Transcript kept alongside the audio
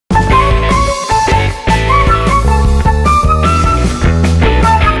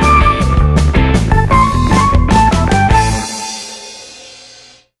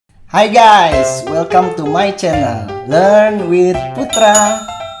Hi guys, welcome to my channel Learn with Putra.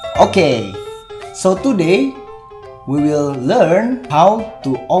 Okay, so today we will learn how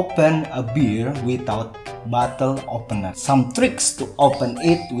to open a beer without bottle opener. Some tricks to open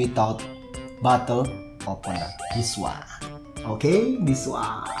it without bottle opener. This one. Okay, this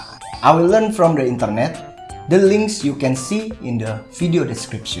one. I will learn from the internet. The links you can see in the video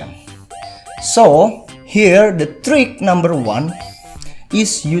description. So here the trick number 1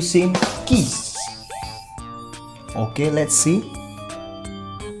 is using keys. Okay, let's see.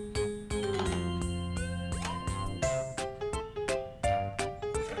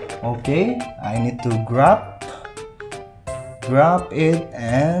 Okay, I need to grab it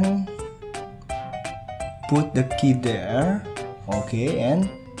and put the key there. Okay, and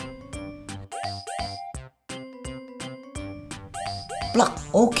plug.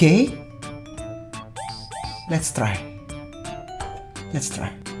 Okay, let's try.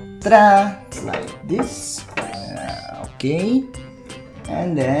 Ta-da! Like this. Okay,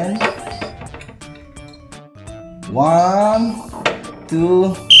 and then 1,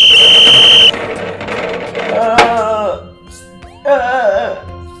 2.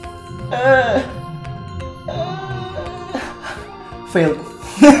 Failed.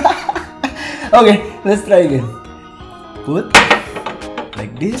 Okay, let's try again. Put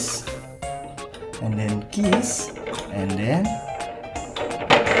like this, and then keys, and then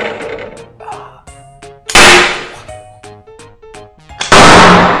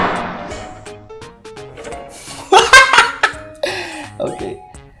okay,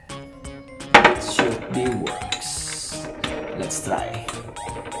 should be works. Let's try.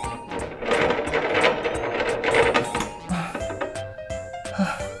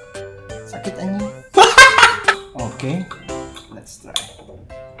 Sakit anjing. Okay, let's try.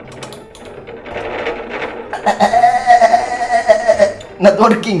 Not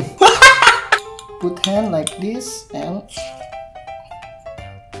working. Put hand like this and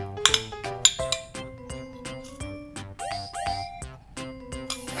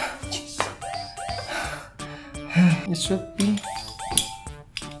it should be.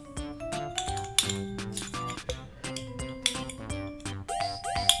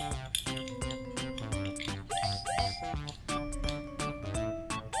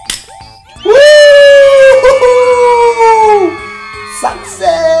 Woo!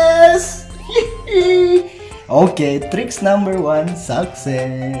 Success! Okay, tricks number 1,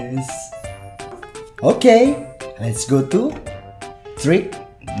 success. Okay, let's go to trick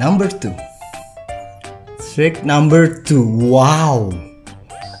number 2. Trick number 2. Wow!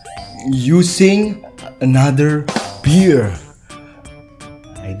 Using another beer.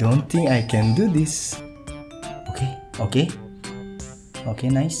 I don't think I can do this. Okay,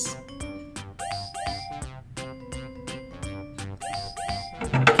 nice.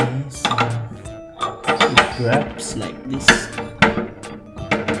 Okay, so it grabs like this.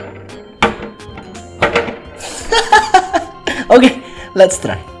 Okay, let's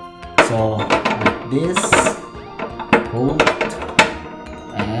try. So like this, hold,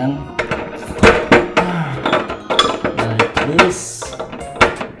 and like this,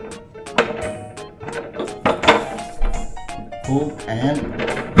 hold, and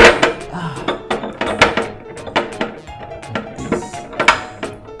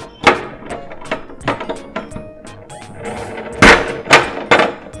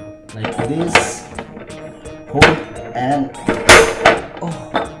like this, hold, and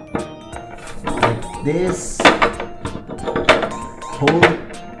this, hold,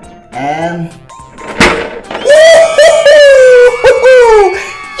 and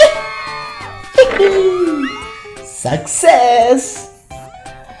success.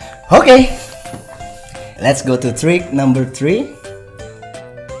 Okay, let's go to trick number 3.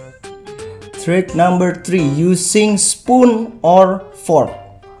 Trick number 3, using spoon or fork.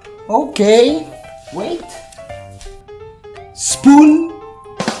 Okay, wait. Spoon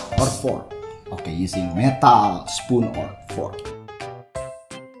or fork. Okay, using metal spoon or fork.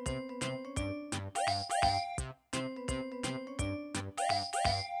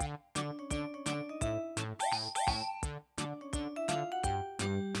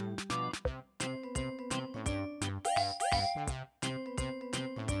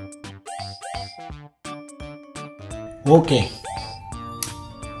 Okay,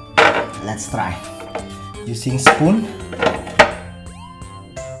 let's try using spoon.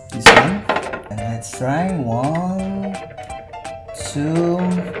 This one, and let's try 1, 2.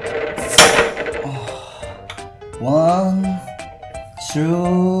 1,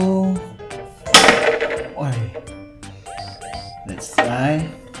 2. Let's try.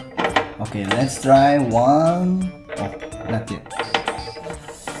 Okay, let's try 1. Oh, not yet.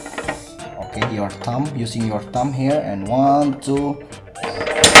 Okay, your thumb, using your thumb here, and 1, 2.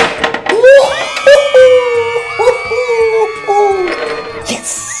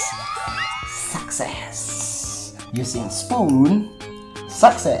 Yes! Success! Using spoon,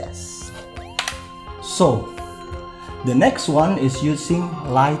 success! So, the next one is using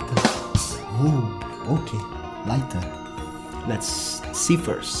lighter. Ooh, okay, lighter. Let's see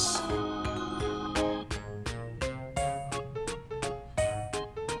first.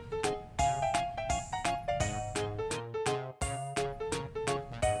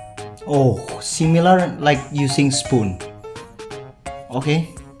 Oh, similar like using spoon. Okay,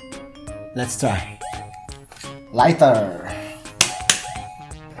 let's try. Lighter.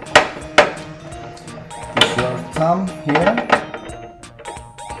 Use your thumb here.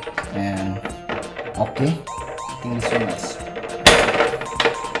 And okay, I think this one is.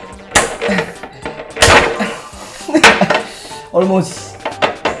 Almost.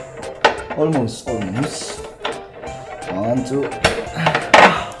 1, 2.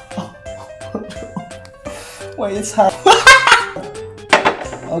 Why it's hard?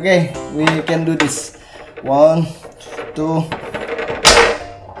 Okay, we can do this. 1, 2.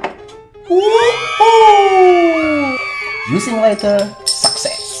 Woohoo! Using lighter,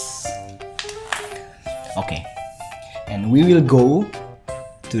 success. Okay, and we will go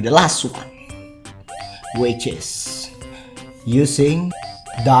to the last one, which is using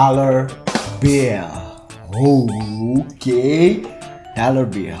dollar bill. Okay, dollar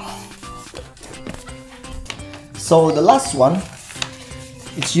bill. So the last one,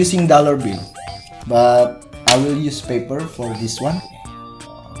 it's using dollar bill, but I will use paper for this one.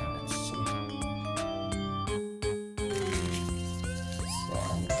 Let's see. So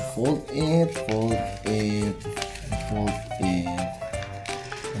I need to fold it, and fold it,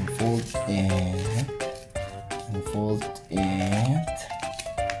 and fold it, and fold it,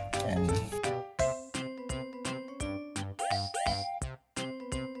 and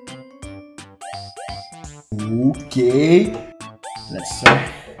okay, let's try.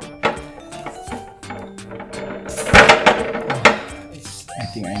 I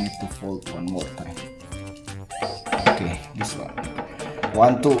think I need to fold one more time. Okay, this one.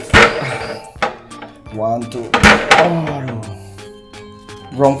 1, 2. 1, 2. Oh,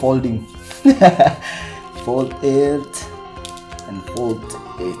 wrong folding. Fold it and fold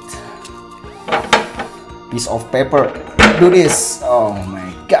it. Piece of paper. Do this. Oh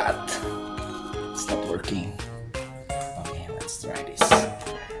my god. It's not working. Okay, let's try this.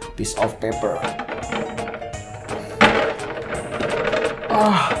 Piece of paper.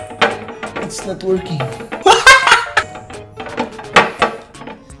 Ah, it's not working.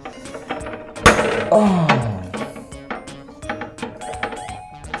 Oh.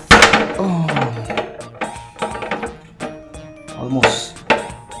 Oh. Almost.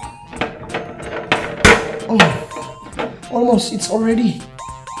 Oh. Almost, it's already.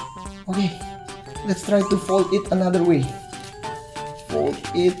 Okay, let's try to fold it another way. Fold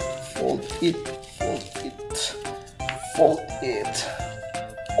it, fold it, fold it, fold it.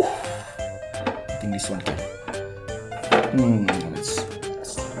 I think this one can. Let's.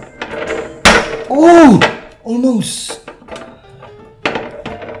 Oh, almost.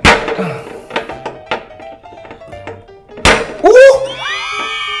 Oh!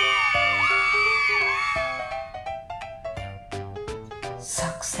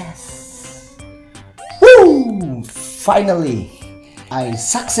 Success. Woo! Finally, I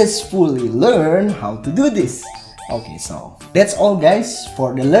successfully learned how to do this. Okay, so that's all guys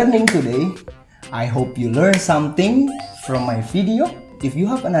for the learning today. I hope you learned something from my video. If you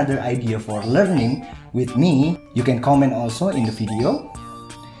have another idea for learning with me, you can comment also in the video.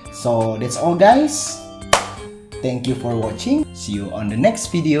 So that's all guys. Thank you for watching. See you on the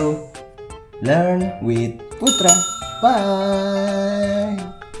next video. Learn with Putra. Bye.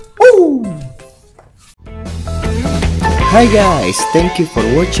 Woo! Hi guys, thank you for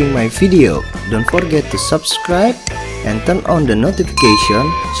watching my video. Don't forget to subscribe and turn on the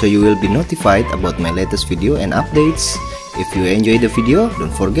notification so you will be notified about my latest video and updates. If you enjoy the video,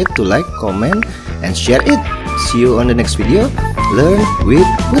 don't forget to like, comment, and share it. See you on the next video. Learn with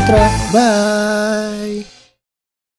Putra. Bye.